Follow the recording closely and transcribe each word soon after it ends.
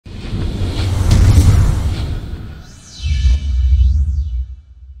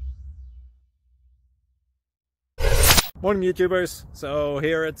Morning YouTubers. So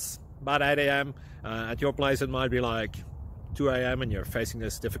here it's about 8 a.m. At your place it might be like 2 a.m. and you're facing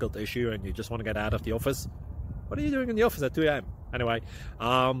this difficult issue and you just want to get out of the office. What are you doing in the office at 2 a.m.? Anyway,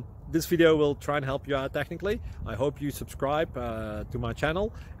 this video will try and help you out technically. I hope you subscribe to my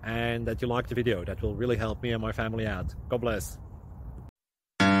channel and that you like the video. That will really help me and my family out. God bless.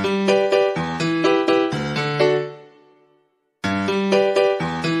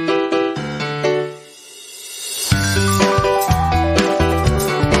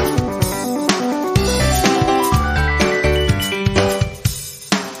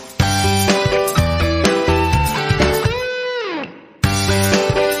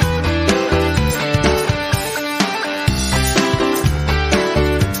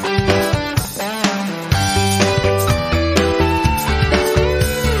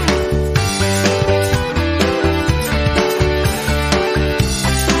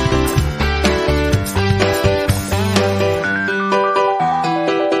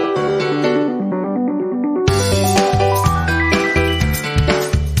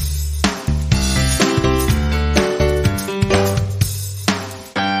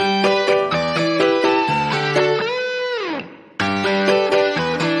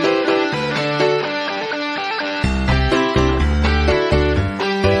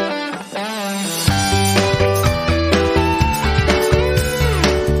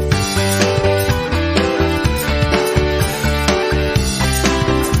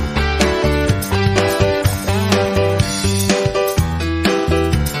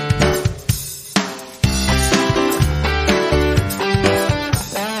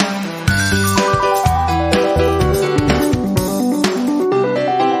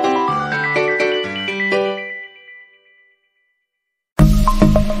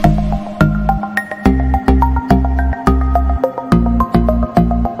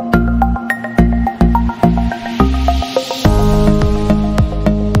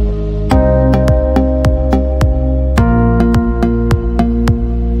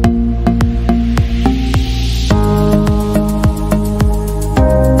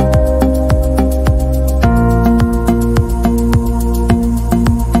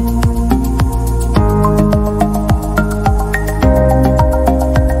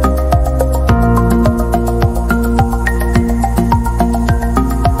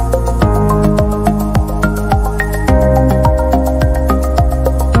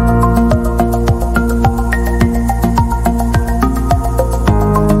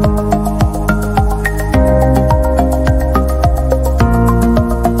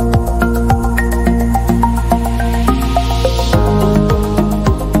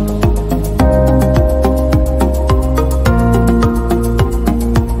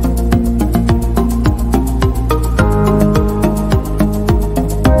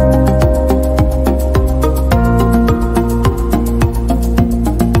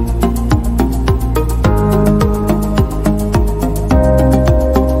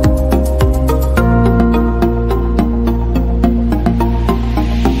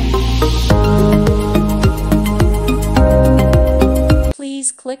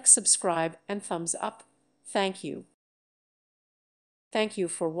 Please click subscribe and thumbs up. Thank you. Thank you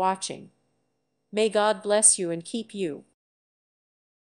for watching. May God bless you and keep you.